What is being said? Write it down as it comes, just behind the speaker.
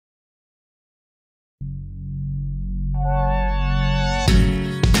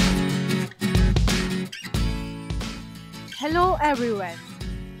Hello everyone!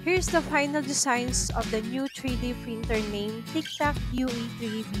 Here's the final designs of the new 3D printer named Tigtak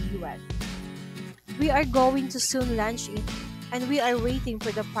UE3 V1. We are going to soon launch it and we are waiting for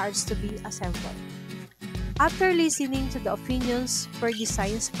the parts to be assembled. After listening to the opinions for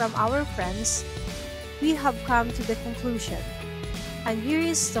designs from our friends, we have come to the conclusion, and here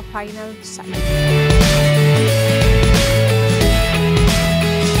is the final design.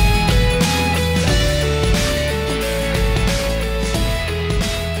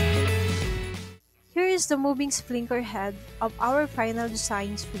 Here is the moving splinter head of our final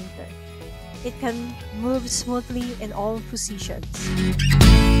design printer. It can move smoothly in all positions.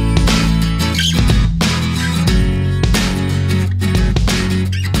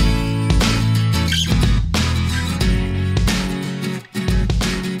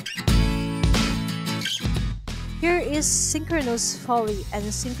 Here is synchronous foley and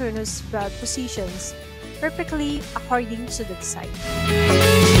synchronous belt positions perfectly according to the design.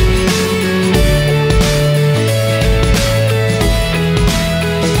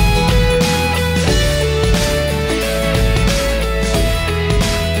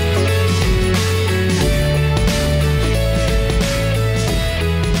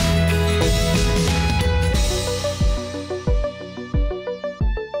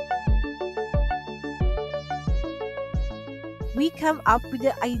 We came up with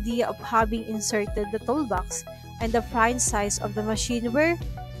the idea of having inserted the toolbox and the front size of the machine where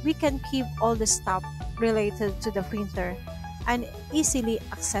we can keep all the stuff related to the printer and easily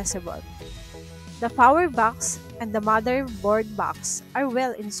accessible. The power box and the motherboard box are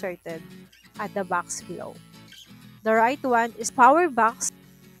well inserted at the box below. The right one is power box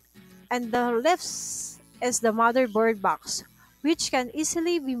and the left is the motherboard box, which can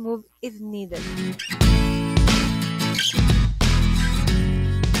easily be moved if needed.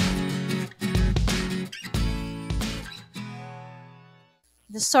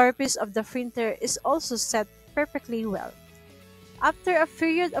 The surface of the printer is also set perfectly well. After a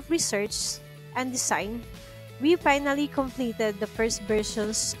period of research and design, we finally completed the first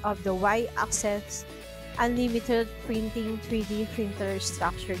versions of the Y-axis Unlimited Printing 3D printer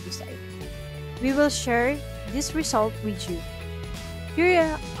structure design. We will share this result with you.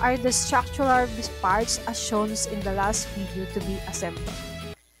 Here are the structural parts as shown in the last video to be assembled.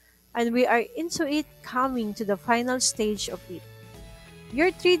 And we are into it, coming to the final stage of it. Your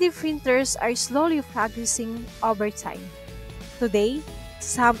 3D printers are slowly progressing over time. Today,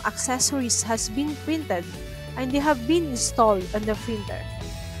 some accessories has been printed and they have been installed on the printer.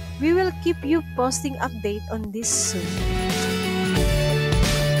 We will keep you posting update on this soon.